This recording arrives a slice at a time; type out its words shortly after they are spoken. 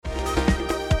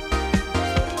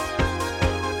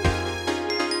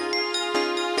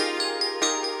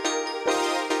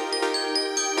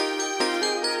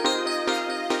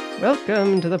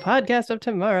Welcome to the podcast of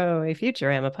tomorrow, a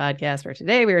Futurama podcast where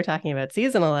today we are talking about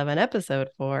season 11, episode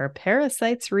 4,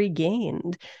 Parasites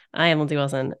Regained. I am Lindsay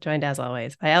Wilson, joined as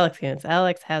always by Alex Kuntz.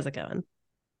 Alex, how's it going?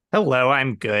 Hello,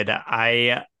 I'm good.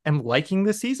 I am liking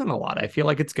this season a lot. I feel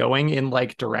like it's going in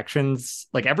like directions,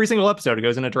 like every single episode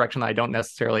goes in a direction that I don't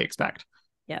necessarily expect.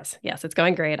 Yes, it's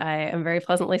going great. I am very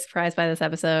pleasantly surprised by this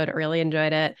episode. Really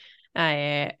enjoyed it.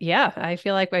 I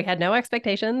feel like we had no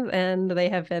expectations and they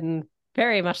have been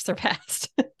very much surpassed.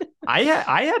 I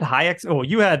had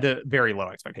you had very low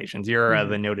expectations. You're Mhm.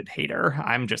 the noted hater.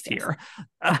 I'm just Yes. here.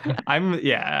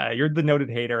 You're the noted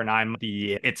hater and I'm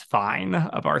the it's fine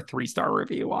of our 3-star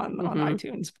review on Hmm.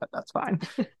 iTunes, but that's fine.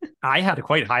 I had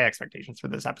quite high expectations for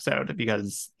this episode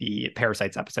because the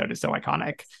Parasites episode is so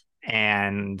iconic,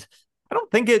 and I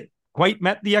don't think it quite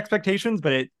met the expectations,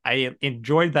 but I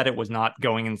enjoyed that it was not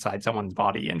going inside someone's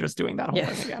body and just doing that whole thing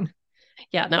Yes. again.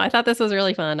 Yeah, no, I thought this was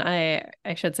really fun. I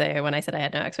should say when I said I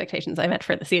had no expectations, I meant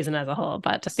for the season as a whole.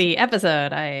 But the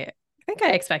episode, I think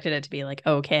I expected it to be like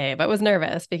okay, but was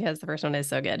nervous because the first one is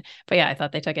so good. But yeah, I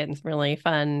thought they took it in some really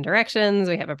fun directions.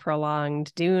 We have a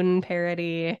prolonged Dune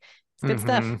parody. It's good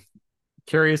stuff. Hmm.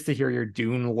 Curious to hear your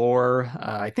Dune lore.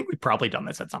 I think we've probably done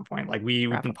this at some point. Like we've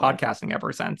been Probably. podcasting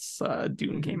ever since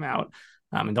Dune Mhm. came out.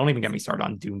 And don't even get me started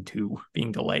on Dune 2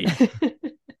 being delayed.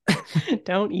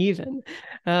 Don't even.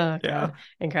 Oh Yeah. God,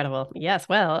 incredible. Yes.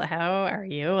 Well, how are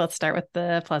you? Let's start with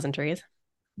the pleasantries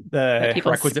that The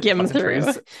people requisite skim through.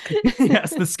 pleasantries.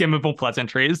 Yes, the skimmable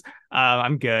pleasantries.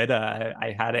 I'm good.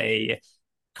 I had a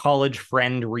college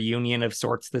friend reunion of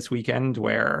sorts this weekend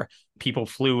where people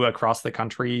flew across the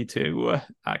country to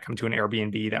come to an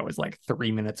Airbnb that was like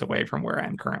 3 minutes away from where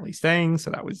I'm currently staying.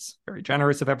 So that was very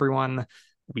generous of everyone.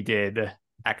 We did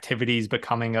activities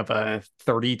becoming of a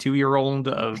 32-year-old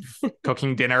of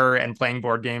cooking dinner and playing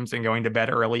board games and going to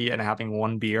bed early and having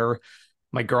one beer.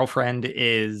 My girlfriend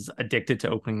is addicted to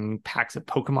opening packs of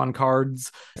Pokemon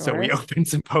cards. So we Sure. opened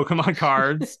some Pokemon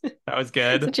cards. That was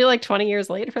good. Isn't she like 20 years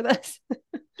late for this?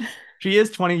 She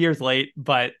is 20 years late,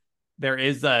 but there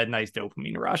is a nice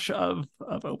dopamine rush of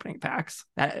opening packs.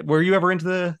 Were you ever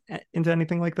into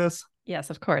anything like this?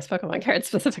 Yes, of course, Pokemon cards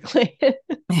specifically.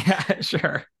 Yeah,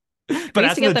 sure. We But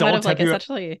used as to an get them out adult, of like have you?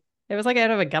 essentially it was like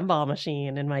out of a gumball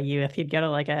machine in my youth. You'd go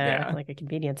to Yeah, like a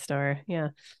convenience store. Yeah.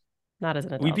 Not as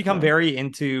an we've adult become though. very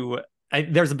into.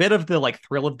 There's a bit of the like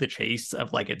thrill of the chase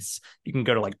of like it's you can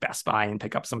go to like Best Buy and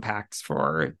pick up some packs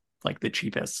for like the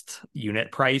cheapest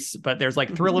unit price, but there's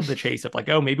like thrill Mhm. of the chase of like,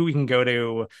 oh, maybe we can go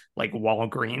to like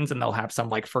Walgreens and they'll have some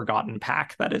like forgotten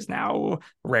pack that is now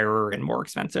rarer and more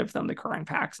expensive than the current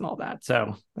packs and all that.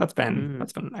 So that's been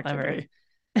an Clever. activity.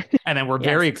 And then we're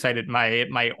very Yes. excited.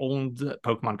 My old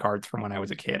Pokemon cards from when I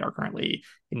was a kid are currently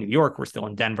in New York. We're still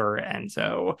in Denver, and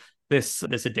so this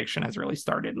addiction has really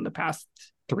started in the past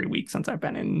 3 weeks since I've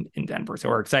been in Denver. So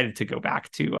we're excited to go back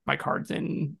to my cards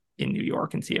in New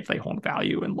York and see if they hold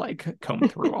value and like comb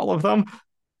through all of them.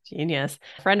 Genius.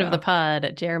 Friend of the Yeah.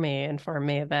 pod, Jeremy, informed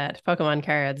me that Pokemon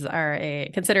cards are a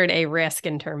considered a risk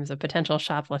in terms of potential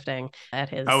shoplifting at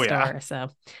his Oh yeah. store. So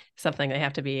something they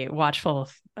have to be watchful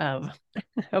of.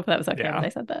 Hope that was okay when Yeah. I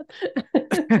said that.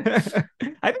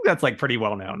 I think that's like pretty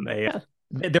well known. Yeah.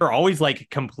 They're always like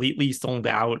completely sold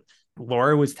out.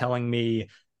 Laura was telling me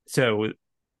so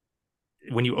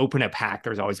when you open a pack,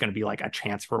 there's always going to be like a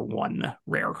chance for one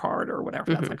rare card or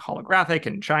whatever that's Hmm. like holographic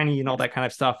and shiny and all Yes. that kind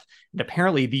of stuff. And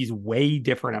apparently these weigh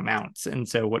different amounts. And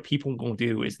so what people will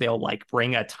do is they'll like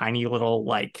bring a tiny little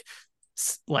like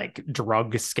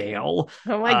drug scale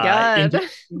Oh my God.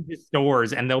 into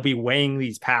stores and they'll be weighing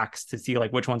these packs to see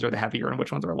like which ones are the heavier and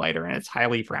which ones are lighter. And it's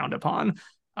highly frowned upon.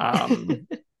 Um,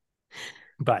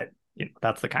 but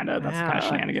that's the kind of Wow.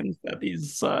 shenanigans that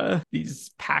these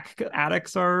pack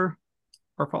addicts are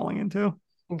falling into.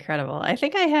 Incredible. I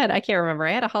can't remember.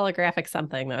 I had a holographic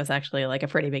something that was actually like a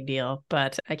pretty big deal,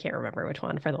 but I can't remember which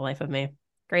one for the life of me.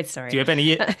 Great Do you story. have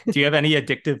any do you have any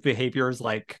addictive behaviors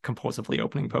like compulsively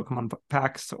opening Pokemon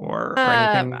packs or Uh,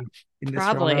 anything in this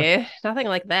genre? Probably nothing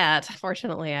like that.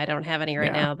 Fortunately, I don't have any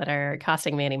right Yeah. now that are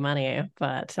costing me any money,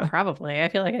 but probably I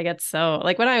feel like I get so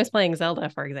like when I was playing Zelda,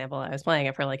 for example, I was playing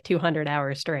it for like 200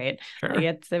 hours straight. Like Sure.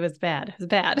 it was bad. It was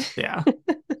bad. Yeah.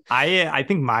 I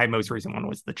think my most recent one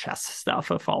was the chess stuff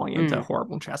of falling into Mm.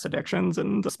 horrible chess addictions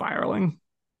and spiraling.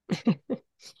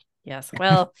 Yes.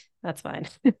 Well, that's fine.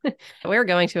 We're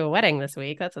going to a wedding this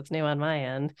week. That's what's new on my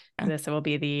end. Yeah. This will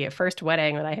be the first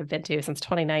wedding that I have been to since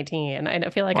 2019. I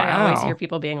feel like I always hear Wow.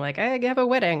 people being like, I have a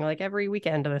wedding like every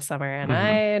weekend this summer. And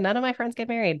Hmm. none of my friends get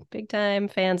married. Big time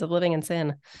fans of living in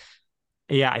sin.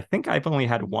 Yeah, I think I've only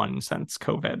had one since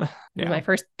COVID. This is my Yeah.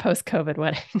 first post-COVID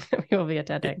wedding that we will be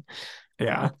attending.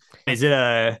 Yeah. So Is it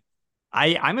a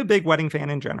I'm a big wedding fan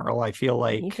in general. I feel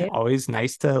Me like too. always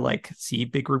nice to like see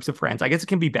big groups of friends. I guess it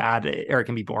can be bad or it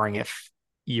can be boring if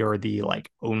you're the like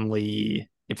only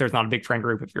if there's not a big friend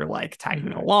group, if you're like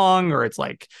tagging Hmm. along, or it's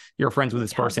like you're friends with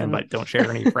this person Cousin. but don't share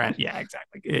any friend. Yeah,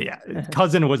 exactly. Yeah. Uh-huh.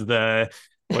 Cousin was the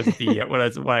what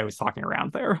I was talking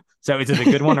around there. So is it a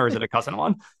good one or is it a cousin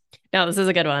one? No, this is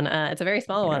a good one. It's a very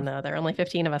small Okay. one though. There are only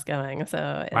 15 of us going,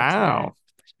 so it Wow.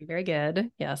 should be very good.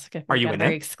 Yes, Are we you got a in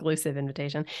very it? exclusive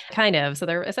invitation. Kind of. So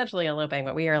they're essentially eloping,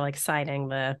 but we are like signing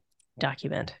the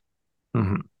document.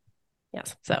 Hmm.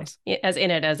 Yes. So Nice. as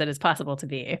in it as it is possible to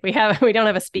be. We don't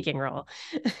have a speaking role.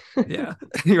 Yeah.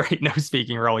 You're right. No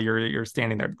speaking role. You're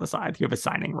standing there to the side. You have a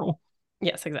signing role.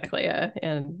 Yes, exactly.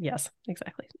 And yes,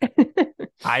 exactly.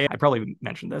 I probably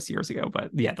mentioned this years ago,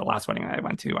 but yeah, the last wedding I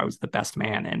went to, I was the best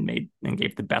man and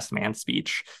gave the best man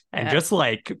speech and just Yes.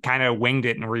 like kind of winged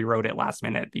it and rewrote it last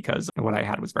minute because what I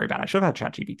had was very bad. I should have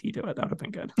had ChatGPT do it. That would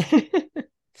have been good.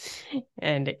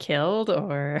 And it killed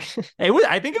or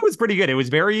I think it was pretty good. It was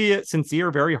very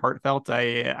sincere, very heartfelt.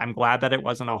 I'm glad that it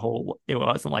wasn't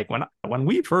like when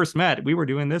we first met, we were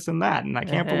doing this and that, and I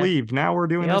can't uh-huh. believe now we're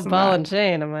The doing this old and ball that. and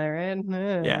chain, am I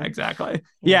right? Yeah, exactly.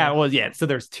 Yeah, Yeah. well, yeah. So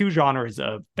there's two genres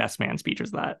of best man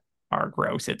speeches that are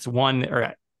gross. It's one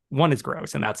is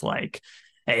gross, and that's like,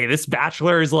 hey, this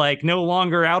bachelor is like no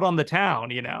longer out on the town.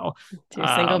 Two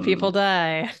single people Um,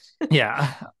 die.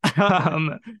 yeah.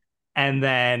 um, and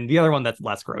then the other one that's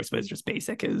less gross, but is just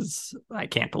basic, is I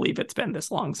can't believe it's been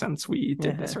this long since we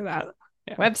did Uh-huh. this or that.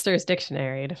 Yeah. Webster's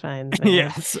dictionary defines it.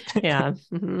 Yes. Yeah.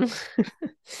 Mhm.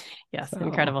 Yes, So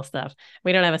incredible stuff.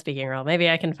 We don't have a speaking role. Maybe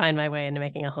I can find my way into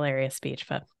making a hilarious speech,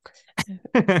 but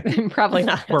probably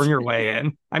worm not. your way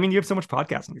in. I mean, you have so much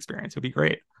podcasting experience. It'd be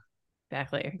great.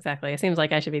 Exactly, exactly. It seems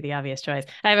like I should be the obvious choice.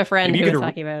 I have a friend Maybe you who was could.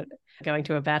 talking about going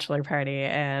to a bachelor party,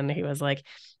 and he was like,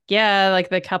 "Yeah, like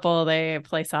the couple they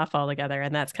play softball together,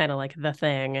 and that's kind of like the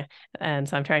thing." And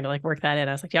so I'm trying to like work that in.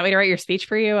 I was like, "Do you want me to write your speech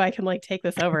for you? I can like take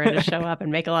this over and just show up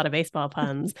and make a lot of baseball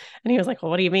puns." And he was like, "Well,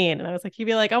 what do you mean?" And I was like, "You'd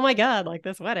be like, oh my God, like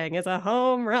this wedding is a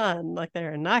home run. Like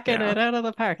they're knocking Yeah. it out of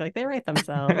the park. Like they write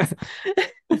themselves."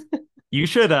 You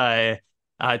should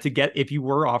to get if you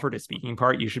were offered a speaking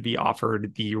part, you should be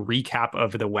offered the recap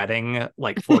of the wedding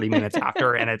like 40 minutes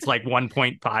after, and it's like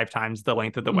 1.5 times the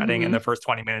length of the wedding, and Hmm. the first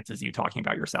 20 minutes is you talking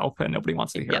about yourself, and nobody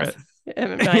wants to hear Yes. it.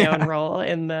 My own Yeah, role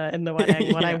in the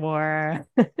wedding, what I yeah, wore,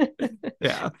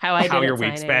 yeah. how I How did your at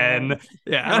week's signing it,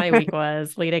 been? how Yeah, my week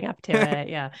was leading up to it.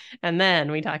 Yeah. And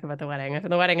then we talk about the wedding. If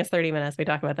the wedding is 30 minutes, we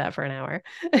talk about that for an hour.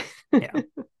 yeah.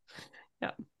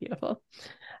 Yeah, beautiful.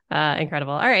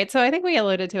 Incredible. All right. So I think we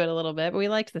alluded to it a little bit, but we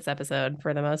liked this episode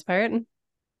for the most part.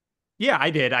 Yeah,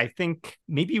 I did. I think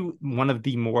maybe one of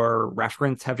the more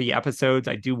reference heavy episodes.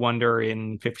 I do wonder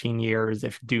in 15 years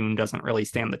if Dune doesn't really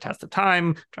stand the test of time,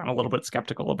 which I'm a little bit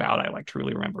skeptical about. I like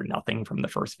truly remember nothing from the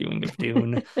first viewing of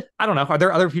Dune. I don't know. Are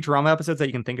there other Futurama episodes that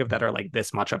you can think of that are like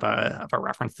this much of a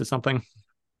reference to something?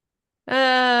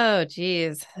 Oh,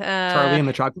 geez. Charlie and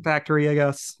the Chocolate Factory, I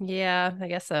guess. Yeah, I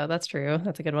guess so. That's true.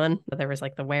 That's a good one. But there was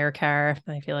like the Where car.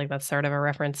 I feel like that's sort of a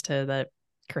reference to the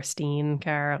Christine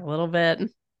car a little bit.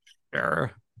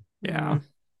 Sure. Yeah. Mm.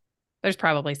 There's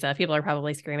probably stuff. People are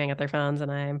probably screaming at their phones,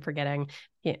 and I'm forgetting.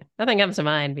 Yeah, nothing comes to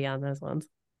mind beyond those ones.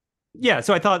 Yeah.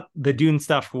 So I thought the Dune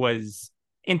stuff was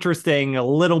interesting, a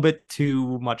little bit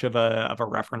too much of a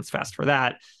reference fest for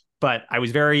that. But I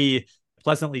was very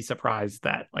pleasantly surprised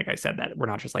that, like I said, that we're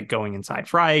not just like going inside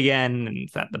Fry again, and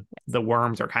that the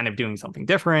worms are kind of doing something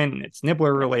different, and it's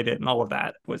Nibbler Yeah. related, and all of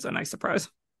that was a nice surprise.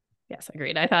 Yes,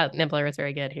 agreed. I thought Nibbler was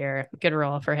very good here. Good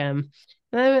role for him.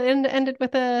 And ended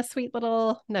with a sweet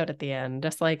little note at the end,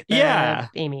 just like the Yeah.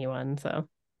 Amy one. So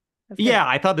that's good. Yeah,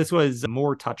 I thought this was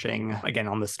more touching again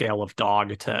on the scale of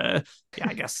dog to yeah,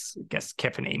 I guess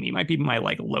Kip and Amy might be my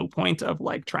like low point of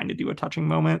like trying to do a touching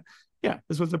moment. Yeah,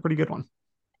 this was a pretty good one.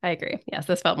 I agree. Yes,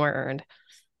 this felt more earned.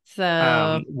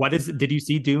 So What is did you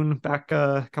see Dune back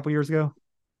a couple years ago?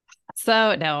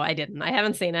 So no, I didn't. I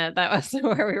haven't seen it. That was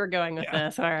where we were going with Yeah.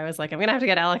 this, where I was like, I'm gonna have to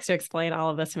get Alex to explain all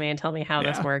of this to me and tell me how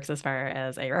this Yeah. works as far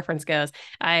as a reference goes.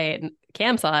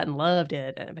 Cam saw it and loved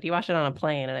it, but he watched it on a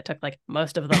plane and it took like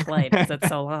most of the flight because it's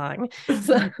so long.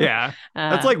 So Yeah.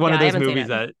 That's like one yeah, of I those haven't seen movies it.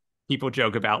 that people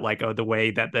joke about like oh the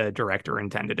way that the director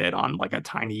intended it on like a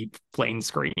tiny plain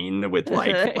screen with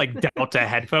like Delta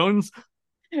headphones.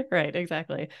 Right,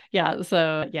 exactly.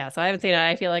 So I haven't seen it.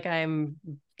 I feel like I'm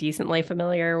decently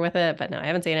familiar with it, but no, I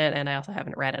haven't seen it and I also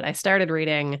haven't read it. I started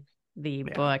reading the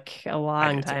Yeah, book a I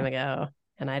long did time too. ago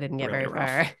and I didn't get Really very rough.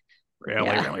 far. Really,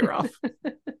 Yeah. really rough.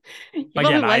 People who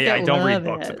Again, like it I don't read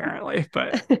love books it. apparently,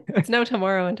 but It's no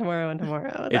tomorrow and tomorrow and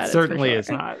tomorrow. it That is for certainly sure. is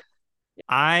not.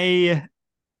 I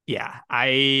yeah,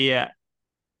 I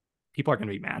people are going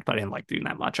to be mad, but I didn't like Dune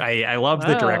that much. I love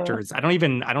the Whoa. directors. I don't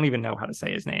even know how to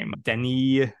say his name.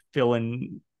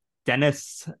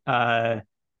 Dennis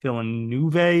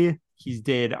Villeneuve. He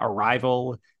did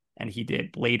Arrival and he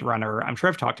did Blade Runner. I'm sure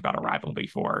I've talked about Arrival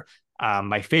before.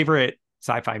 My favorite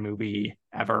sci-fi movie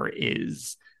ever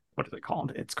is, what is it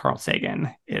called? It's Carl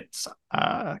Sagan. It's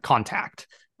Contact.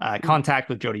 Contact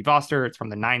with Jodie Foster. It's from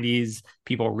the 90s.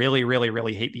 People really, really,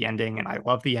 really hate the ending, and I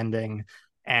love the ending.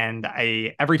 And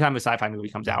I every time a sci-fi movie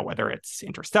comes out, whether it's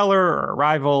Interstellar or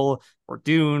Arrival or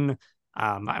Dune,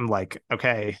 I'm like,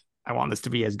 okay, I want this to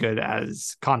be as good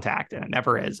as Contact, and it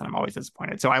never is, and I'm always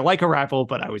disappointed. So I like Arrival,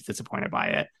 but I was disappointed by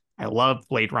it. I love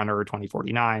Blade Runner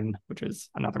 2049, which is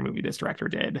another movie this director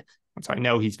did. And so I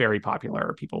know he's very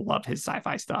popular. People love his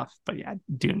sci-fi stuff, but yeah,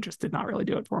 Dune just did not really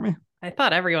do it for me. I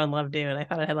thought everyone loved Dune. I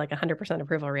thought it had like 100%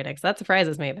 approval rating. So that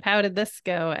surprises me. But how did this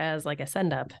go as like a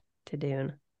send up to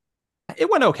Dune? It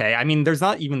went okay. I mean, there's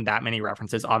not even that many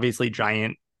references. Obviously,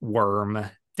 giant worm,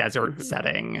 desert Mm-hmm.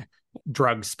 setting,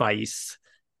 drug spice,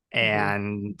 Mm-hmm.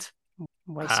 and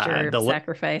Moisture the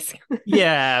sacrifice.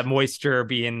 yeah, moisture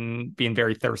being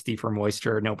very thirsty for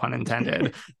moisture, no pun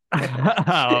intended.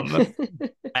 um,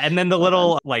 and then the Well done.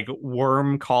 little like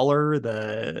worm collar,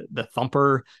 the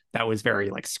thumper, that was very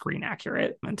like screen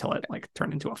accurate until it like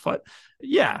turned into a foot.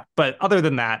 Yeah, but other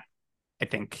than that, I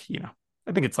think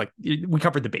I think it's like we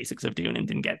covered the basics of Dune and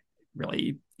didn't get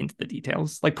really into the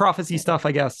details, like prophecy Yeah. stuff.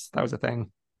 I guess that was a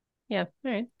thing. Yeah.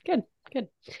 All right. Good. Good.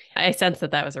 I sense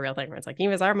that that was a real thing where it's like, he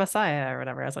was our Messiah or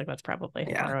whatever. I was like, that's probably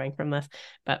Yeah. borrowing from this.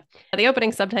 But the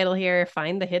opening subtitle here,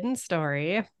 Find the Hidden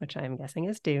Story, which I'm guessing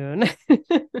is Dune.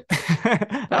 But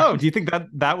Oh, do you think that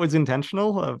that was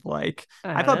intentional? Of like,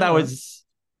 I I don't thought that know. was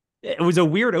it was a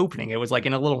weird opening. It was like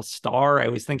in a little star. I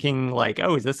was thinking like,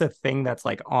 oh, is this a thing that's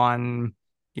like on,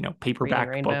 Reading paperback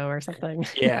book? Rainbow or something.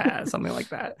 Yeah, something like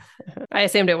that. I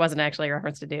assumed it wasn't actually a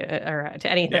reference to do or to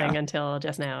anything Yeah. until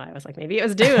just now. I was like, maybe it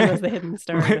was Dune was the hidden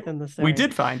story within the We story.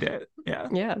 did find it. Yeah.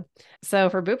 Yeah. So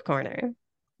for Boop Corner,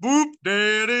 Boop,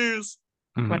 there it is.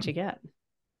 what Mhm. you get?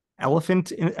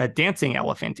 A dancing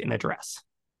elephant in a dress.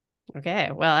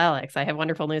 Okay. Well, Alex, I have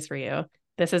wonderful news for you.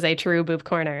 This is a true Boop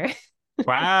Corner.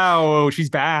 Wow, she's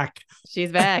back.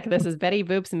 She's back. This is Betty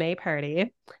Boop's May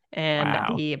Party. And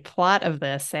Wow. the plot of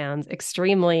this sounds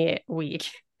extremely weak.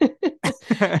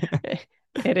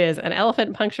 It is an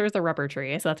elephant punctures a rubber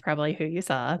tree. So that's probably who you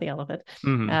saw, the elephant,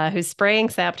 Mhm. whose spraying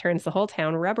sap turns the whole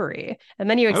town rubbery. And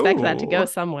then you expect that to go Oh,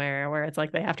 somewhere where it's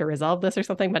like they have to resolve this or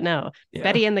something. But no, yeah.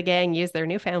 Betty and the gang use their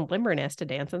newfound limberness to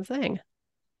dance and sing.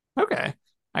 Okay.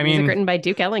 I Music mean, written by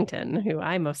Duke Ellington, who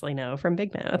I mostly know from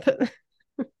Big Mouth.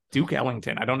 Duke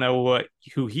Ellington. I don't know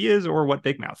who he is or what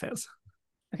Big Mouth is.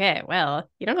 Okay, well,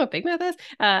 you don't know what Big Mouth is?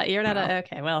 You're not No,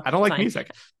 okay, well, I don't like fine.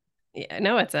 music. Yeah,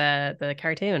 no, it's the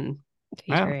cartoon Oh,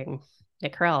 featuring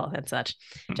Nick Kroll and such,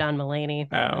 John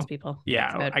Mulaney, all those oh, people. It's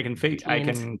yeah. about teens. I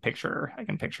can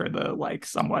picture the like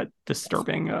somewhat Yes,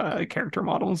 disturbing character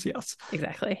models. Yes.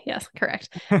 exactly. Yes, correct.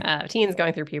 Teens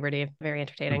going through puberty. Very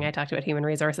entertaining. I talked about human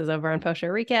resources over on post show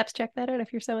recaps. Check that out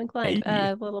if you're so inclined.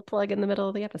 Hey. Little plug in the middle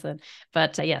of the episode.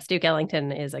 But yes, Duke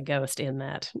Ellington is a ghost in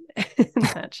that in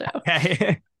that show.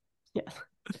 Okay. Yes.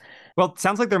 Well, it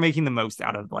sounds like they're making the most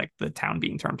out of like the town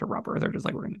being turned to rubber. They're just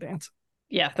like, we're gonna dance.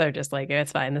 Yeah, they're just like,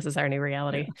 it's fine. This is our new Yeah.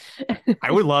 reality.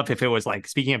 I would love if it was like,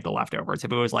 speaking of the leftovers,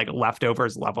 if it was like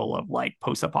leftovers level of like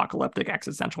post-apocalyptic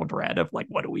existential dread of like,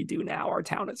 what do we do now? Our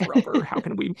town is rubber. How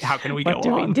can we What go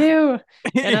do we on? do?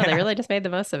 Yeah, no, they Yeah. really just made the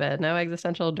most of it. No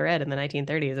existential dread in the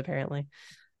 1930s, apparently.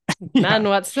 Yeah. None Sure.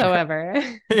 whatsoever.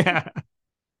 Yeah.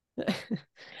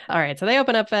 All right, so they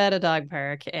open up at a dog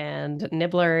park, and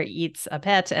Nibbler eats a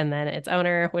pet and then its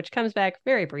owner, which comes back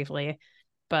very briefly.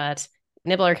 But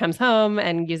Nibbler comes home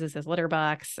and uses his litter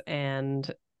box, and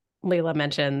Leela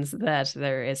mentions that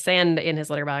there is sand in his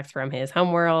litter box from his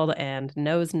homeworld and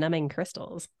nose-numbing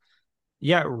crystals.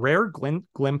 Yeah, rare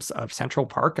glimpse of Central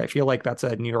Park. I feel like that's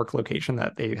a New York location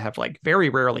that they have like very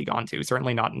rarely gone to,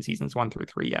 certainly not in seasons 1 through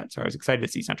 3 yet. So I was excited to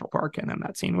see Central Park. And then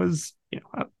that scene was,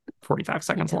 45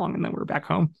 seconds Yeah. long. And then we're back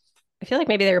home. I feel like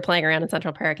maybe they were playing around in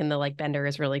Central Park and the like Bender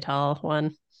is really tall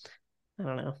one. I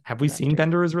don't know. Have we That's seen true.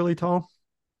 Bender is really tall?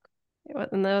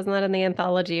 Wasn't that in the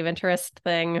anthology of interest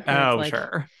thing where it's Oh, like,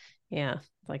 sure. yeah,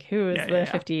 like who is Yeah, the yeah,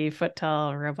 50-foot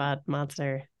tall robot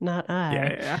monster? Not yeah. I.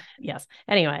 Yeah, yeah. Yes.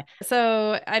 Anyway,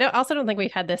 so I don't think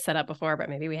we've had this set up before, but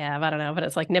maybe we have. I don't know. But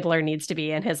it's like Nibbler needs to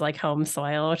be in his like home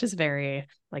soil, which is very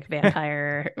like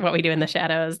vampire. What we do in the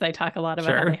shadows. They talk a lot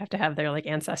about how they Sure. have to have their like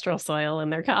ancestral soil in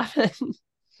their coffin.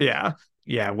 Yeah.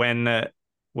 Yeah.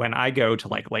 When I go to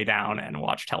like lay down and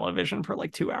watch television for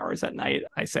like 2 hours at night,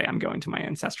 I say I'm going to my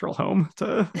ancestral home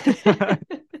to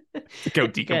to go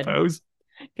Good. decompose.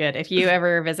 Good. If you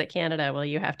ever visit Canada, will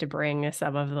you have to bring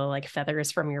some of the like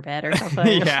feathers from your bed or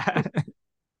something? Yeah.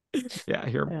 Yeah,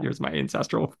 Yeah. here's my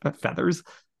ancestral feathers.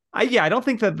 I don't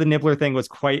think that the Nibbler thing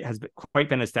quite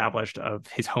been established of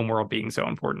his homeworld being so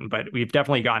important, but we've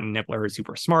definitely gotten Nibbler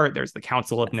super smart. There's the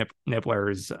Council of Yes.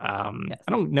 Nibblers. Yes.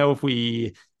 I don't know if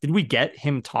we get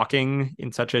him talking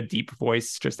in such a deep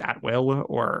voice just at will,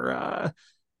 or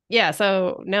Yeah,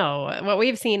 so no, what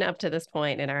we've seen up to this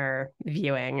point in our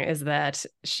viewing is that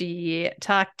Nibbler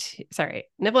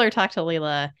talked to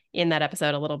Leela in that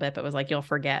episode a little bit, but was like, you'll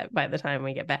forget by the time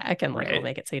we get back, and like, we'll right.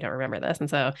 make it so you don't remember this. And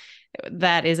so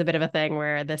that is a bit of a thing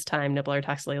where this time Nibbler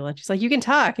talks to Leela and she's like, you can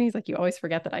talk. And he's like, you always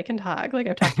forget that I can talk. Like,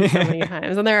 I've talked to you so many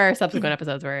times. And there are subsequent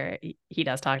episodes where he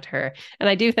does talk to her. And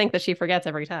I do think that she forgets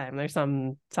every time. There's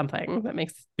something that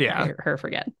makes Yeah, her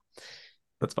forget.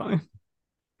 that's funny.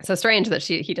 So strange that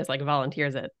he just like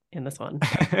volunteers it in this one.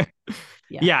 But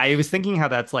yeah. Yeah, I was thinking how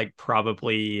that's like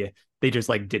probably they just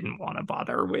like didn't want to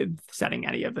bother with setting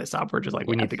any of this up. We're just like,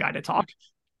 we Yeah. need the guy to talk.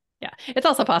 Yeah. It's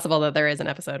also possible that there is an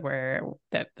episode where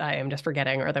that I am just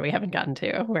forgetting or that we haven't gotten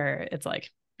to where it's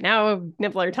like, now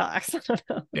Nibbler talks. I don't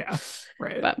know. Yeah,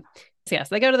 right. But so yes,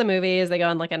 they go to the movies. They go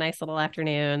on like a nice little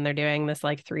afternoon. They're doing this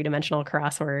like 3-dimensional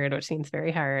crossword, which seems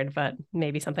very hard, but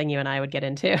maybe something you and I would get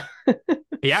into.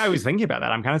 Yeah, I was thinking about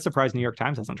that. I'm kind of surprised New York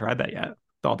Times hasn't tried that yet.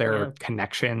 With all their Yeah.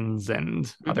 connections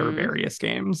and other various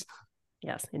games.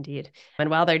 Yes, indeed.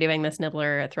 And while they're doing this,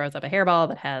 Nibbler throws up a hairball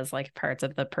that has like parts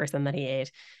of the person that he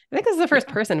ate. I think this is the first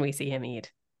person we see him eat.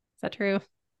 Is that true?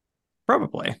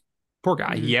 Probably. Poor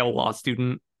guy, Mhm. Yale law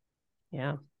student.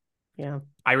 Yeah. Yeah.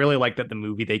 I really like that the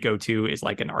movie they go to is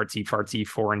like an artsy fartsy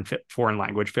foreign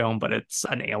language film, but it's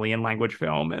an alien language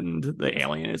film, and the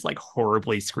alien is like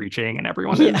horribly screeching, and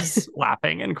everyone Yeah. is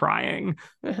laughing and crying.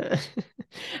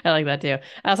 I like that too.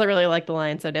 I also really like the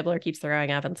line. So Nibbler keeps throwing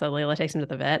up, and so Layla takes him to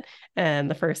the vet. And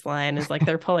the first line is like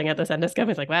they're pulling at this endoscope.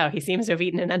 He's like, wow, he seems to have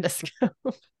eaten an endoscope.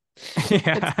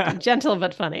 Yeah. It's gentle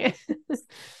but funny.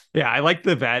 Yeah, I like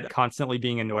the vet constantly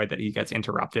being annoyed that he gets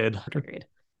interrupted. Agreed.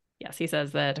 Yes, he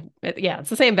says that,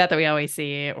 it's the same vet that we always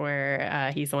see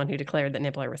where he's the one who declared that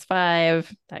Nibbler was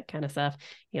 5, that kind of stuff.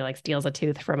 He like steals a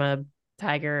tooth from a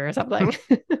tiger or something.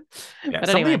 Yeah, But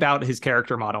something anyway, about his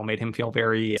character model made him feel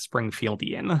very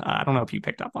Springfieldian. I don't know if you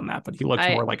picked up on that, but he looks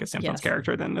more like a Simpsons yes.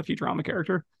 character than a Futurama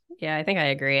character. Yeah, I think I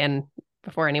agree. And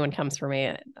before anyone comes for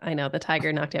me, I know the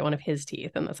tiger knocked out one of his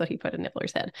teeth, and that's what he put in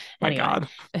Nibbler's head. My Anyway, God.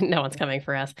 no one's coming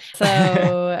for us.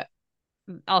 So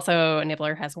also,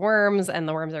 Nibbler has worms, and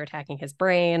the worms are attacking his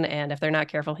brain. And if they're not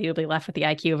careful, he will be left with the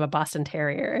IQ of a Boston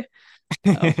Terrier.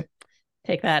 So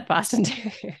take that, Boston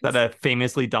Terrier. That a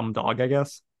famously dumb dog, I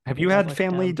guess. Have you had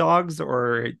family dogs,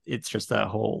 or it's just a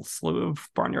whole slew of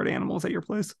barnyard animals at your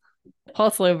place?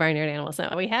 Whole slew of barnyard animals.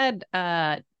 No, we had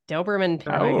Doberman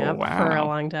growing up for a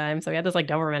long time. So we had this like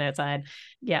Doberman outside.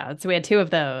 Yeah. So we had 2 of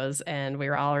those, and we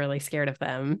were all really scared of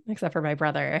them, except for my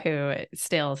brother, who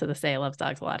still to this day loves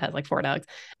dogs a lot, has like 4 dogs.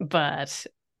 But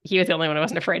he was the only one who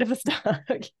wasn't afraid of this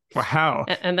dog. Wow.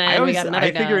 And then we got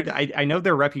another figured, dog. I know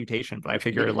their reputation, but I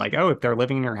figured like, oh, if they're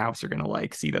living in your house, you're going to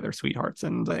like see that they're sweethearts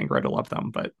and grow to love them.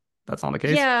 But that's not the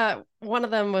case. Yeah, one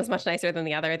of them was much nicer than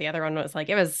the other. The other one was like,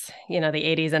 it was, the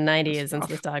 80s and 90s, and so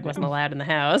this dog wasn't allowed in the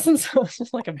house. And so it was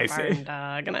just like a barn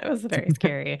dog, and it was very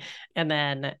scary. And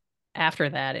then after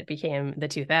that, it became the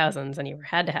 2000s, and you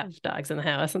had to have dogs in the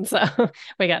house. And so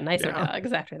we got nicer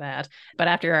dogs after that. But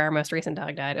after our most recent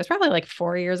dog died, it was probably like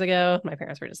 4 years ago. My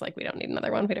parents were just like, we don't need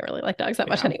another one. We don't really like dogs that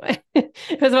much anyway.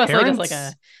 It was mostly just like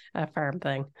a farm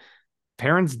thing.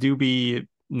 Parents do be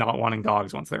not wanting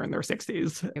dogs once they're in their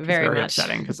 60s. It's very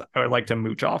upsetting, because I would like to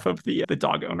mooch off of the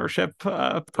dog ownership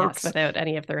perks. Yes, without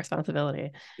any of the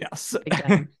responsibility. Yes.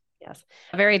 Yes.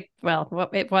 Very well,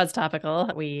 it was topical.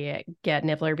 We get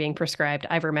Nibbler being prescribed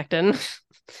ivermectin,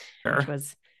 which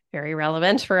was very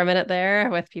relevant for a minute there,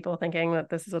 with people thinking that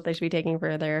this is what they should be taking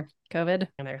for their COVID.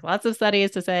 And there's lots of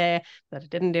studies to say that it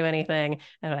didn't do anything.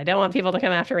 And I don't want people to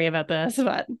come after me about this,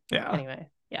 but anyway,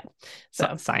 yeah.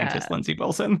 So scientist Lindsay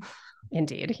Wilson.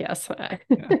 Indeed, yes.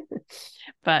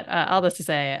 But all this to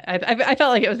say, I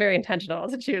felt like it was very intentional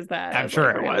to choose that. I'm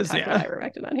sure it was,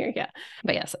 ivermectin on here,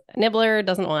 But yes, Nibbler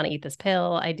doesn't want to eat this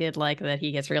pill. I did like that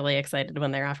he gets really excited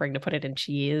when they're offering to put it in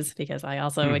cheese, because I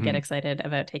also would get excited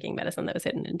about taking medicine that was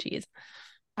hidden in cheese.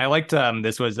 I liked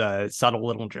this was a subtle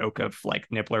little joke of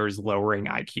like Nibbler's lowering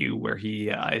IQ, where he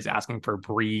is asking for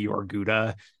brie or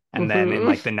Gouda. And then in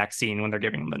like the next scene, when they're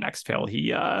giving him the next pill,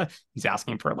 he's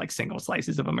asking for like single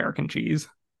slices of American cheese.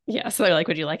 Yeah, so they're like,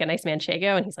 would you like a nice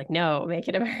manchego? And he's like, no, make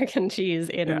it American cheese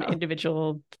in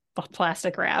individual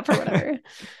plastic wrap or whatever.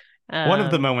 One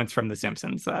of the Um, moments from The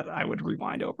Simpsons that I would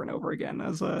rewind over and over again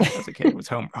as a kid was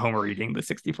Homer eating the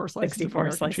 64 slices of 64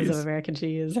 American slices of cheese. American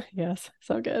cheese. Yes,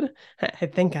 so good. I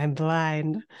think I'm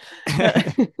blind.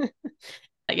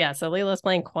 Yeah, so Lila's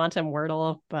playing Quantum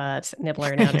Wordle, but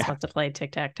Nibbler now just Yeah. wants to play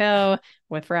tic-tac-toe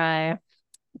with Fry.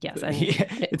 Yes, and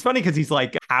It's funny because he's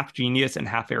like half genius and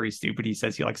half very stupid. He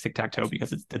says he likes tic-tac-toe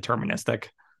because it's deterministic.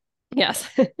 yes.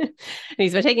 And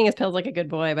he's been taking his pills like a good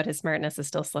boy, but his smartness is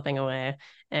still slipping away.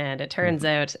 And it turns Mhm.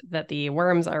 out that the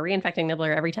worms are reinfecting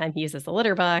Nibbler every time he uses the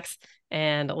litter box,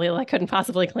 and Lila couldn't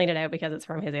possibly clean it out because it's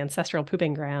from his ancestral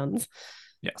pooping grounds.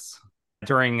 Yes.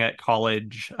 During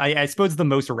college, I suppose the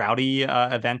most rowdy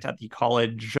event at the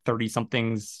college 30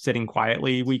 somethings sitting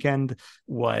quietly weekend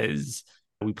was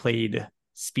we played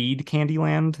Speed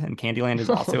Candyland, and Candyland is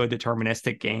also a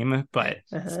deterministic game, but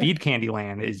Uh-huh. Speed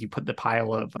Candyland is you put the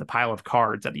pile of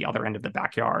cards at the other end of the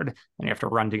backyard, and you have to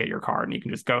run to get your card, and you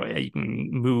can just go, you can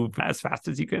move as fast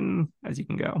as you can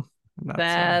go. And That's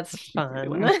that's Speed fun.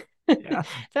 Candyland. Yeah.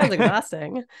 Sounds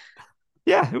exhausting.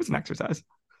 Yeah, it was an exercise.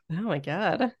 Oh my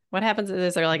God. What happens?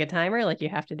 Is there like a timer? Like you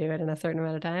have to do it in a certain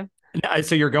amount of time?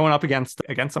 So you're going up against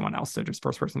someone else, so just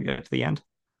first person to get it to the end.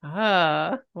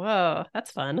 Oh, whoa.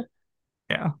 That's fun.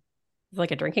 Yeah, It's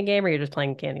like a drinking game or you're just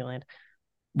playing Candyland?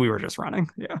 we were just running.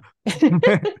 Yeah.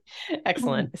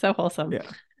 Excellent. So wholesome. Yeah.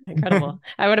 Incredible.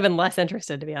 I would have been less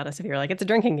interested, to be honest, if you were like, it's a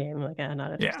drinking game. I'm like, I'm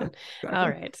not Yeah, interested. All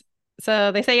exactly. right.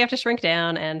 So they say you have to shrink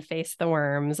down and face the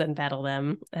worms and battle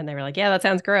them. And they were like, yeah, that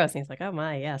sounds gross. And he's like, oh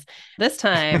my, yes. This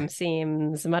time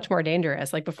seems much more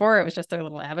dangerous. Like before, it was just their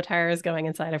little avatars going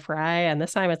inside a fry. And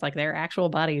this time it's like their actual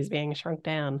bodies being shrunk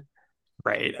down.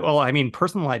 Right. Well, I mean,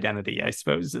 personal identity, I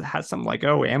suppose, it has some like,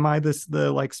 oh, am I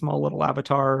the like small little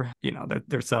avatar?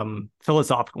 There's some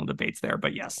philosophical debates there,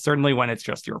 but yes, certainly when it's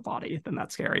just your body, then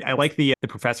that's scary. I like the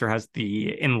professor has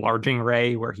the enlarging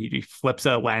ray where he flips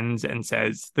a lens and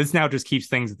says, "This now just keeps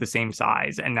things at the same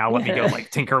size, and now let me go Yeah. like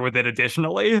tinker with it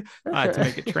additionally to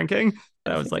make it shrinking."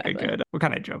 That Yes, was like a exactly. good. What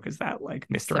kind of joke is that? Like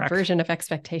misdirect? Subversion of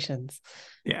expectations.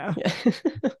 Yeah.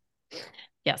 Yeah.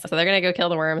 Yeah, so they're gonna go kill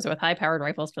the worms with high-powered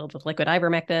rifles filled with liquid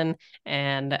ivermectin,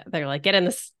 and they're like, "Get in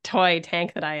this toy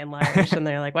tank that I enlarged." And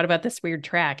they're like, "What about this weird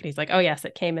track?" And he's like, "Oh yes,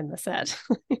 it came in the set."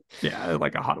 Yeah,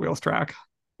 like a Hot Wheels track.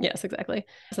 Yes, exactly.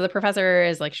 So the professor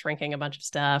is like shrinking a bunch of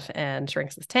stuff and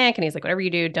shrinks this tank, and he's like, "Whatever you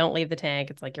do, don't leave the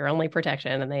tank. It's like your only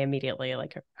protection." And they immediately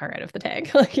like are out of the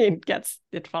tank. Like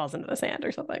it falls into the sand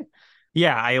or something.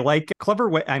 Yeah, I like clever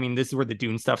way. I mean, this is where the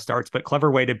Dune stuff starts, but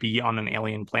clever way to be on an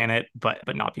alien planet, but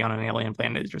not be on an alien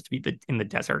planet is just to be in the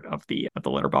desert of the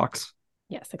litter box.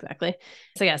 Yes, exactly.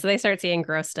 So yeah, so they start seeing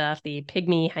gross stuff. The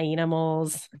pygmy hyena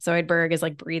moles. Zoidberg is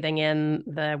like breathing in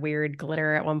the weird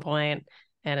glitter at one point,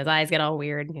 and his eyes get all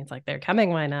weird. And he's like, "They're coming,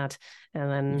 why not?" And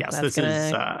then Yes, that's this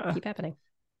is gonna keep happening.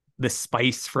 the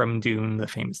spice from Dune, the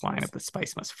famous line of the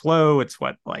spice must flow. It's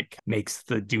what like makes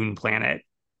the Dune planet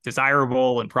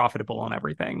desirable and profitable and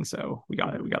everything. So we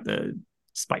got the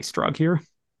spice drug here.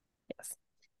 Yes.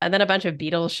 And then a bunch of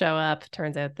beetles show up.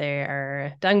 Turns out they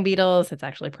are dung beetles. It's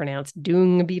actually pronounced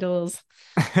dung beetles.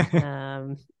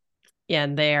 Um, yeah,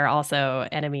 and they are also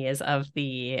enemies of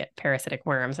the parasitic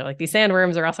worms. So like these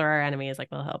sandworms are also our enemies. Like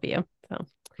we'll help you. So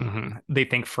They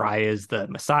think Fry is the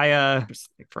Messiah, just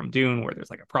like from Dune, where there's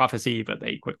like a prophecy, but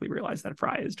they quickly realize that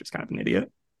Fry is just kind of an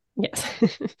idiot. yes.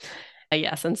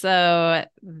 Yes. And so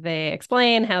they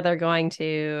explain how they're going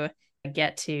to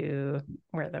get to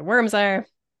where the worms are.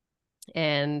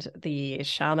 And the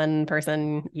shaman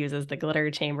person uses the glitter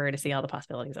chamber to see all the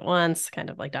possibilities at once, kind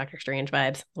of like Doctor Strange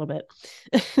vibes a little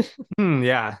bit.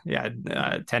 Yeah, yeah,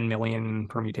 10 million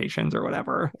permutations or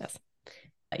whatever. Yes.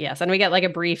 Yes, and we get like a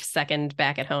brief second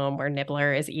back at home where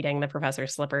Nibbler is eating the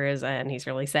professor's slippers and he's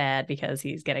really sad because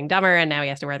he's getting dumber and now he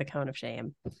has to wear the cone of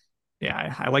shame.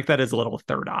 Yeah, I like that his little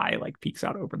third eye like peeks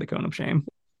out over the cone of shame.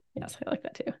 Yes, I like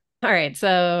that too. All right,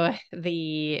 so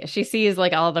she sees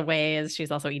like all the ways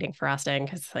she's also eating frosting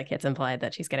because like it's implied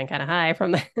that she's getting kind of high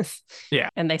from this. Yeah.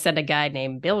 And they send a guide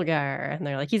named Bilgar, and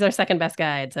they're like, he's our second best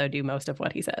guide, so do most of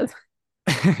what he says.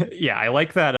 Yeah, I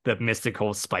like that the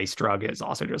mystical spice drug is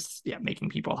also just making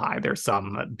people high. There's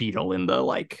some beetle in the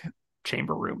like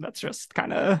chamber room that's just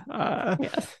kind of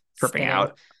Yes, tripping spinning.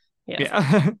 out. Yes.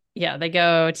 Yeah. Yeah, they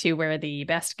go to where the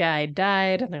best guide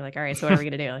died, and they're like, all right, so what are we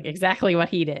gonna do? Like exactly what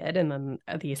he did. And then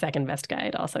the second best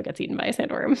guide also gets eaten by a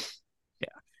sandworm. Yeah.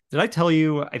 Did I tell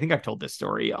you? I think I've told this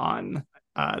story on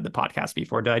the podcast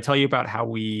before. Did I tell you about how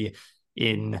we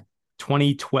in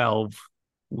 2012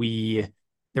 we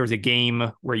there was a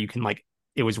game where you can like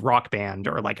it was Rock Band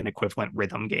or like an equivalent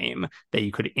rhythm game that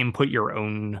you could input your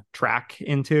own track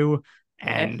into,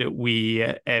 Okay. and it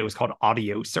was called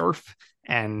Audio Surf,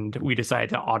 and we decided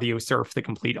to audio surf the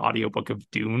complete audiobook of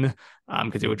Dune,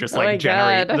 because it would just Oh my like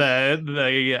generate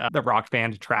God. the rock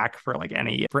band track for like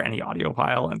any audio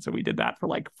file. And so we did that for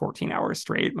like 14 hours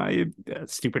straight. My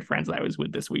stupid friends that I was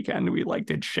with this weekend, we like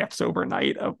did shifts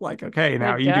overnight of like, okay, Oh my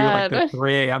now you do like the God.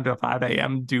 3 a.m. to 5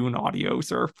 a.m. Dune audio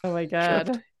surf Oh my shift.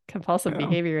 God. Compulsive Yeah.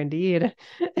 behavior indeed.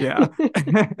 Yeah.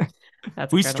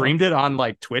 That's We incredible. streamed it on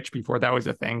like Twitch before that was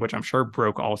a thing, which I'm sure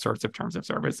broke all sorts of terms of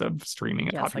service of streaming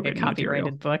and Yes, like a copyrighted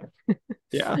material. copyrighted book.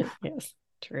 Yeah. Yes,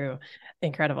 true.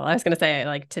 Incredible. I was going to say,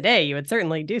 like, today you would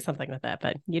certainly do something with that,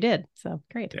 but you did. So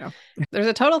great. Yeah. There's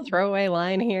a total throwaway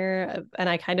line here, and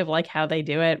I kind of like how they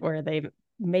do it, where they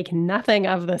make nothing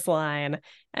of this line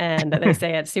and they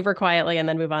say it super quietly and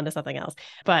then move on to something else.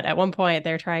 But at one point,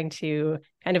 they're trying to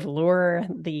kind of lure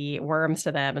the worms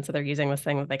to them. And so they're using this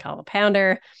thing that they call a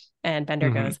pounder. And Bender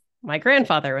Mm-hmm. goes, my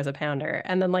grandfather was a pounder.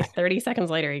 And then like 30 seconds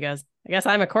later, he goes, I guess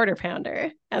I'm a quarter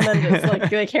pounder. And then just like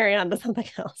they carry on to something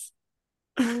else.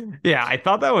 Yeah,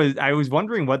 I was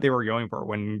wondering what they were going for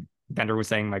when Bender was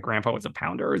saying my grandpa was a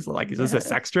pounder. Is like, is this a Yeah.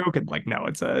 sex joke? And like, no,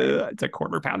 it's a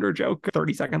quarter pounder joke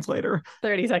 30 seconds later.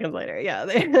 30 seconds later. Yeah.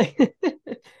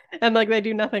 And like they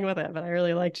do nothing with it. But I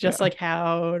really liked just Yeah. like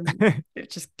how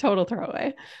it's just total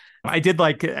throwaway. I did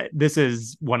like this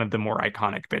is one of the more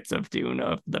iconic bits of Dune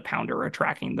of the pounder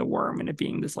attracting the worm and it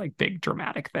being this like big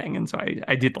dramatic thing. And so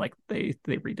I did like they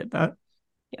redid that.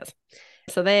 Yes.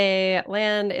 So they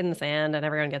land in the sand and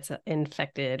everyone gets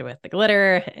infected with the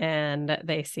glitter and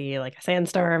they see like a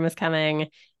sandstorm is coming.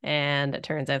 And it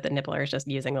turns out that Nibbler is just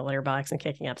using the litter box and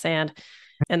kicking up sand.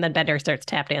 And then Bender starts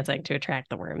tap dancing to attract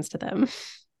the worms to them.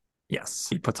 Yes,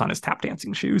 he puts on his tap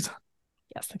dancing shoes.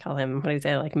 Yes, they call him, what do you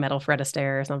say, like Metal Fred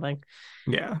Astaire or something.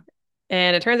 Yeah.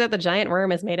 And it turns out the giant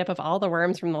worm is made up of all the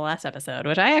worms from the last episode,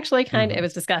 which I actually it Mm-hmm.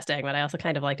 was disgusting, but I also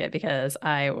kind of liked it because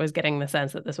I was getting the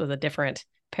sense that this was a different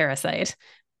parasite.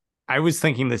 I was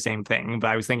thinking the same thing, but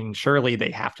I was thinking surely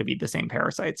they have to be the same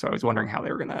parasite. So I was wondering how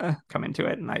they were gonna come into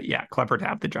it. And yeah, clever to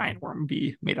have the giant worm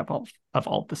be made up of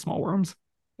all the small worms,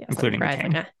 Yes, and including the Fry's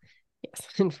like, king. ah. Yes.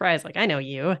 And Fry's like, I know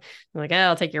you. I'm like,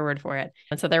 I'll take your word for it.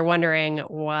 And so they're wondering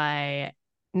why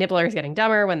Nibbler is getting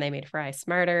dumber when they made Fry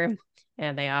smarter.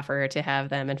 And they offer to have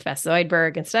them infest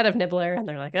Zoidberg instead of Nibbler. And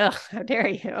they're like, oh, how dare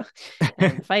you?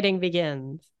 And the fighting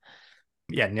begins.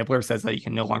 Yeah, Nibbler says that he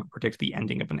can no longer predict the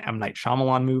ending of an M. Night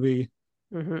Shyamalan movie.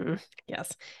 Mm-hmm.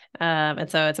 Yes. And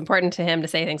so it's important to him to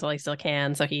say things while he still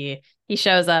can. So he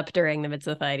shows up during the midst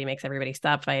of the fight. He makes everybody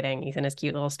stop fighting. He's in his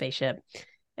cute little spaceship.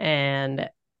 And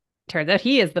turns out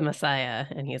he is the Messiah.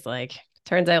 And he's like,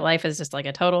 turns out life is just like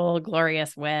a total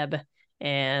glorious web.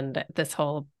 And this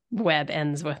whole web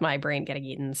ends with my brain getting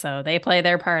eaten. So they play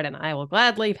their part and I will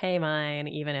gladly pay mine,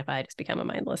 even if I just become a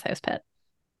mindless house pet.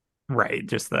 Right.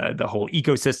 Just the whole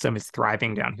ecosystem is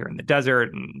thriving down here in the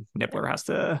desert, and Nibbler has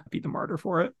to be the martyr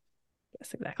for it.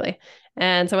 Yes, exactly.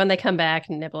 And so when they come back,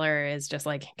 Nibbler is just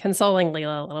like consoling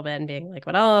Leela a little bit and being like,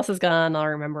 what else is gone? I'll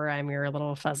remember I'm your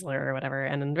little fuzzler or whatever.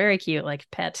 And then very cute, like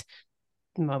pet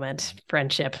moment,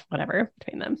 friendship, whatever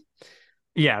between them.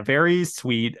 Yeah, very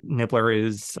sweet. Nibbler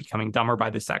is becoming dumber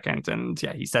by the second. And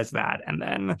yeah, he says that and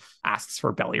then asks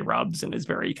for belly rubs and is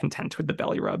very content with the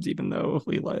belly rubs, even though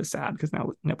Leela is sad because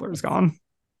now Nibbler is gone.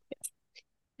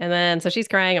 And then so she's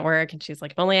crying at work and she's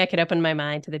like, if only I could open my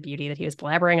mind to the beauty that he was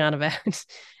blabbering on about.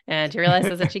 And she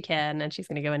realizes that she can, and she's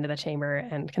going to go into the chamber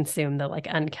and consume the like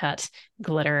uncut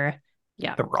glitter.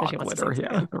 Yeah. The raw So she wants to glitter. taste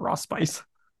it Yeah, again. the raw spice.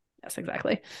 Yes,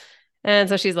 exactly. And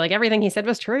so she's like, everything he said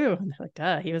was true. And they're like,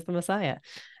 duh, he was the Messiah.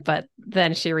 But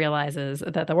then she realizes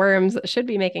that the worms should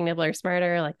be making Nibbler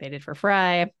smarter, like they did for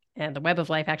Fry. And the web of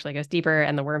life actually goes deeper,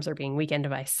 and the worms are being weakened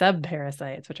by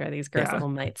sub-parasites, which are these gross Yeah. little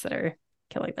mites that are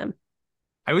killing them.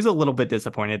 I was a little bit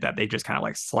disappointed that they just kind of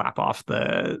like slap off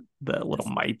the little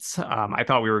mites. I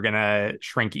thought we were gonna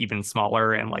shrink even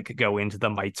smaller and like go into the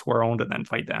mites world and then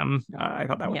fight them. I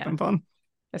thought that would have Yeah. been fun.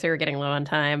 So we were getting low on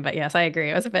time, but yes, I agree.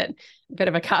 It was a bit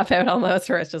of a cop out almost,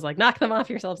 where it's just like knock them off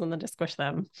yourselves and then just squish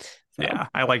them. So, Yeah,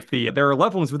 I like there are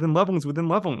levels within levels within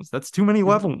levels. That's too many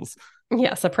levels.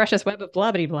 yes, a precious web of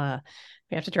blah blah blah.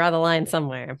 We have to draw the line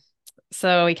somewhere.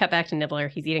 So we cut back to Nibbler.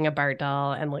 He's eating a Bart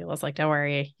doll, and Layla's like, "Don't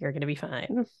worry, you're gonna be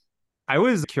fine." I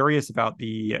was curious about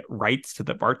the rights to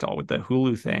the Bart doll with the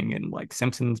Hulu thing and like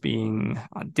Simpsons being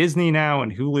on Disney now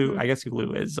and Hulu. I guess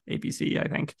Hulu is ABC, I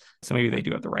think. So maybe they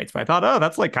do have the rights. But I thought, oh,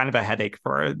 that's like kind of a headache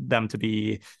for them to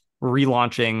be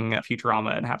relaunching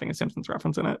Futurama and having a Simpsons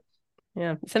reference in it.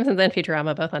 Yeah, Simpsons and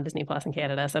Futurama both on Disney Plus in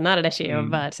Canada, so not an issue.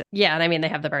 But yeah, and I mean they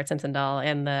have the Bart Simpson doll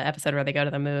in the episode where they go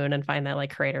to the moon and find that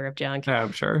like crater of junk. Yeah,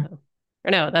 I'm sure. Or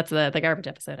no, that's the garbage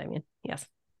episode. I mean, yes.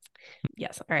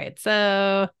 All right.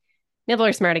 So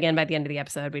Nibbler's smart again by the end of the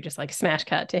episode. We just like smash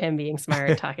cut to him being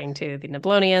smart, talking to the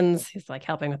Niblonians. He's like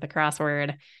helping with the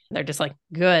crossword. They're just like,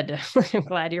 good. I'm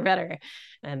glad you're better.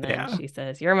 And then Yeah. she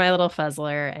says, you're my little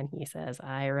fuzzler. And he says,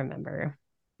 I remember.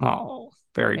 Oh,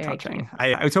 very Very cute. touching.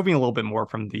 I was hoping a little bit more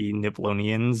from the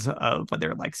Niblonians of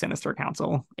their like sinister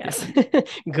council. Yes. Yeah.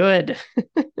 Good.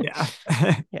 Yeah.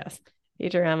 Yes.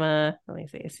 Futurama. Let me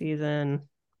see. Season.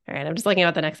 All right. I'm just looking at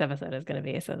what the next episode is going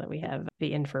to be so that we have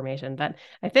the information. But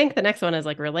I think the next one is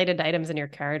like related to items in your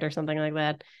cart or something like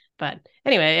that. But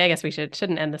anyway, I guess we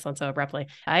shouldn't end this one so abruptly.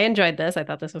 I enjoyed this. I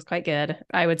thought this was quite good.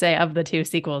 I would say of the two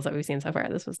sequels that we've seen so far,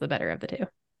 this was the better of the two.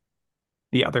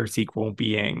 The other sequel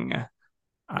being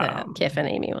The Kif and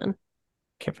Amy one.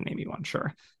 Kif and Amy one,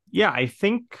 sure. Yeah, I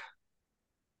think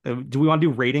do we want to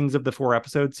do ratings of the 4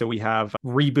 episodes? So we have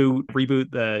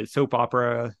reboot the soap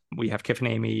opera, we have Kif and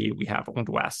Amy, we have Old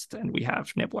West, and we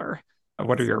have Nibbler.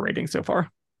 What are your ratings so far?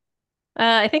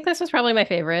 I think this was probably my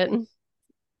favorite.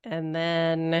 And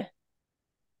then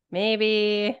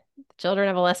maybe Children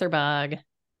of a Lesser Bog,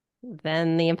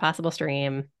 then The Impossible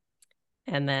Stream,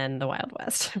 and then The Wild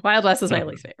West. Wild West was my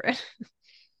least favorite.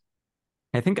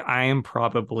 I think I am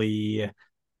probably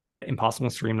Impossible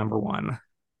Stream number 1.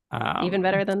 Even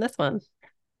better than this one.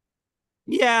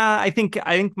 Yeah, I think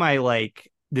my like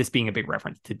this being a big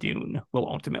reference to Dune will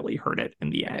ultimately hurt it in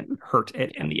the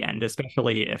end,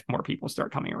 especially if more people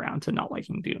start coming around to not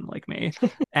liking Dune like me.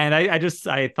 And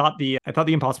I thought the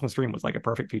Impossible Stream was like a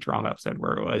perfect Futurama episode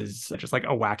where it was just like a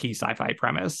wacky sci-fi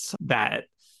premise that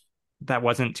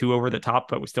wasn't too over the top,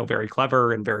 but was still very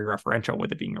clever and very referential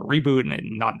with it being a reboot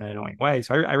and not in an annoying way.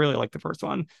 So I really like the first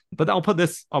one. But I'll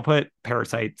put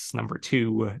Parasites number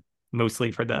 2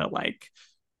 mostly for the like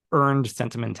earned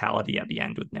sentimentality at the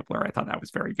end with Nibbler. I thought that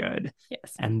was very good.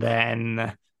 Yes. And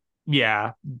then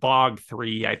yeah, Bog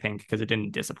 3, I think, because it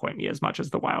didn't disappoint me as much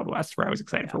as the Wild West, where I was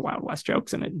excited for Wild West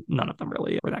jokes, and none of them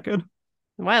really were that good.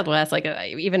 Wild West, like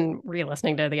even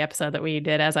re-listening to the episode that we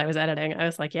did as I was editing, I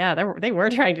was like, yeah, they were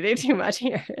trying to do too much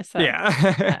here. So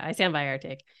yeah, I stand by our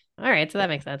take. All right, so that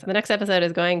makes sense. The next episode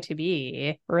is going to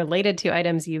be related to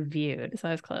items you viewed. So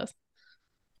I was close.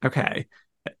 Okay.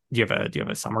 Do you have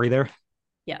a summary there?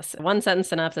 Yes. One sentence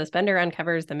synopsis. Bender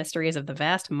uncovers the mysteries of the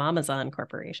vast Mamazon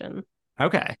Corporation.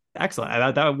 Okay,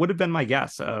 excellent. That would have been my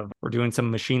guess of we're doing some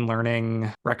machine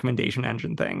learning recommendation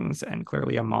engine things and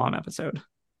clearly a mom episode.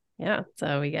 Yeah,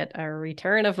 so we get a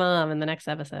return of Mom in the next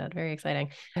episode. Very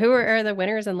exciting. Who are the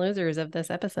winners and losers of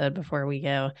this episode before we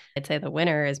go? I'd say the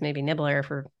winner is maybe Nibbler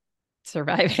for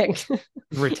surviving.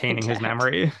 Retaining his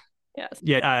memory. Yes.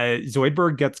 Yeah,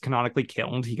 Zoidberg gets canonically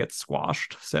killed. He gets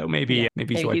squashed. So maybe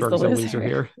Zoidberg's a loser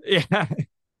here. Yeah.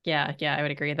 Yeah, I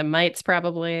would agree. The Mites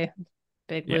probably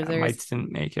big losers. Mites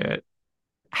didn't make it.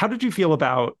 How did you feel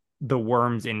about the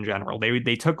worms in general?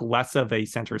 They took less of a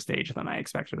center stage than I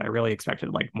expected. I really expected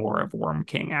like more of Worm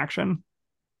King action.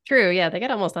 True. Yeah, they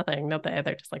get almost nothing, don't they?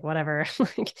 They're just like, whatever.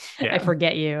 Like, I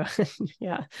forget you.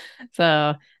 Yeah.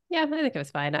 So yeah, I think it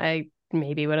was fine. I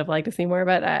maybe would have liked to see more,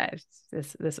 but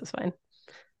this was fine.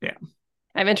 Yeah.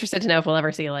 I'm interested to know if we'll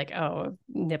ever see like, oh,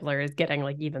 Nibbler is getting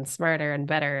like even smarter and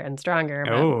better and stronger.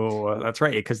 But... Oh, that's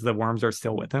right. Because the worms are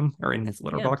still with him or in his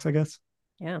litter box, I guess.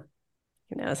 Yeah.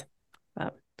 Who knows?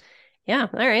 But yeah.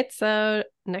 All right. So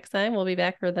next time we'll be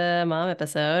back for the mom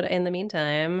episode. In the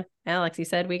meantime, Alex, you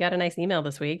said we got a nice email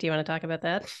this week. Do you want to talk about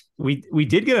that? We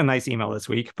did get a nice email this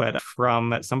week, but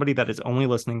from somebody that is only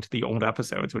listening to the old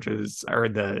episodes, which is or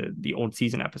the old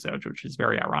season episodes, which is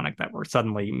very ironic that we're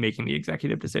suddenly making the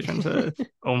executive decision to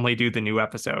only do the new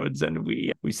episodes. And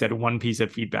we said one piece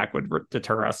of feedback would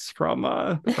deter us from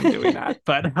doing that,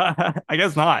 but I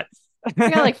guess not.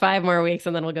 We got like 5 more weeks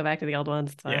and then we'll go back to the old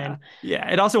ones. It's fine.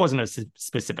 Yeah. It also wasn't a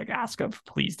specific ask of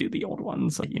please do the old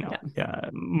ones.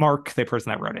 Mark, the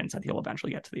person that wrote in, said he'll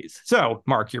eventually get to these. So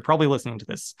Mark, you're probably listening to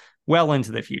this well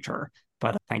into the future,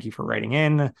 but thank you for writing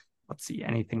in. Let's see,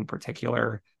 anything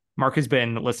particular? Mark has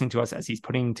been listening to us as he's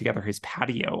putting together his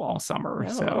patio all summer.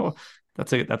 Oh. So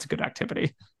that's a good activity.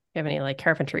 If you have any like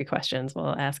carpentry questions,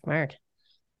 we'll ask Mark.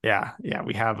 Yeah.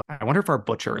 We have. I wonder if our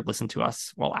butcher listened to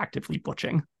us while actively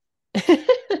butching.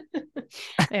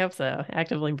 I hope so.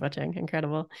 Actively butching.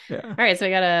 Incredible. Yeah. All right. So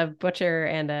we got a butcher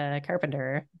and a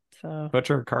carpenter. So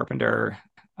butcher, carpenter,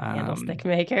 candlestick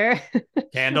maker.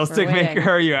 Candlestick maker.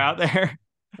 Are you out there?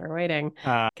 We're waiting.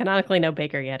 Canonically, no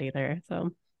baker yet either.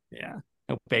 So yeah.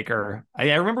 No baker.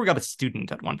 I remember we got a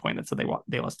student at one point that said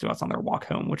they listened to us on their walk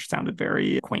home, which sounded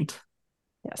very quaint.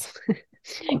 Yes.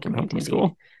 Walking home from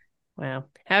school. Wow.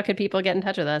 How could people get in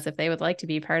touch with us if they would like to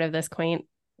be part of this quaint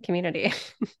community?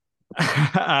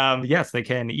 Yes, they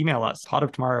can email us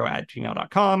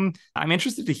potoftomorrow@gmail.com. I'm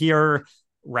interested to hear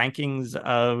rankings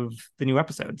of the new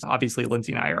episodes. Obviously,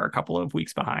 Lindsay and I are a couple of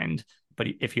weeks behind, but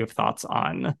if you have thoughts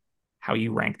on how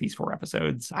you rank these 4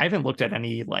 episodes, I haven't looked at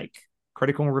any like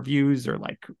critical reviews or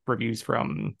like reviews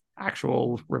from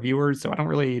actual reviewers, so I don't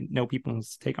really know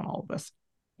people's take on all of this.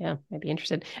 Yeah, I'd be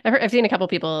interested. I've seen a couple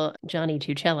people, Johnny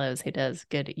Two Cellos, who does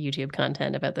good YouTube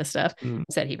content about this stuff,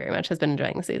 said he very much has been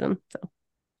enjoying the season. So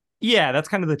yeah, that's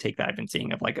kind of the take that I've been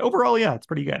seeing of like overall, yeah, it's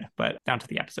pretty good. But down to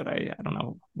the episode, I don't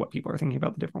know what people are thinking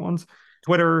about the different ones.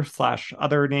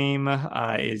 Twitter/other name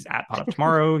is at Pot of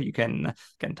Tomorrow. You can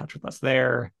get in touch with us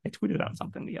there. I tweeted out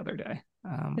something the other day.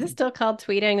 Is it still called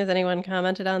tweeting? Has anyone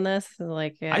commented on this?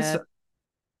 Like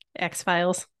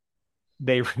X-Files?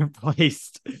 They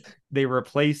replaced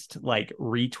like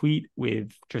retweet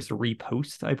with just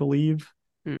repost, I believe.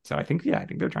 So I think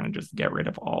they're trying to just get rid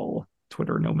of all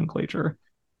Twitter nomenclature.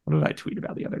 What did I tweet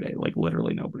about the other day? Like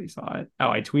literally nobody saw it.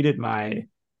 Oh, I tweeted my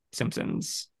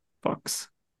Simpsons books,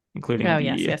 including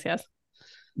yes.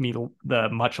 The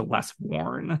much less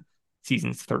worn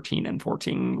seasons 13 and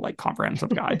 14 like comprehensive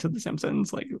guide to the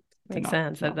Simpsons. Like makes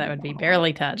sense that would be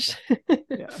barely touched.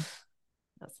 Yeah.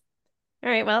 All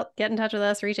right, well, get in touch with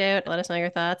us, reach out, let us know your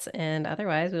thoughts, and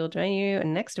otherwise we will join you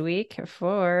next week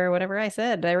for whatever I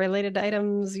said related to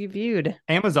items you viewed.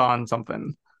 Amazon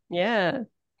something. Yeah.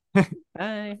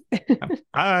 Bye.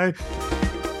 Bye.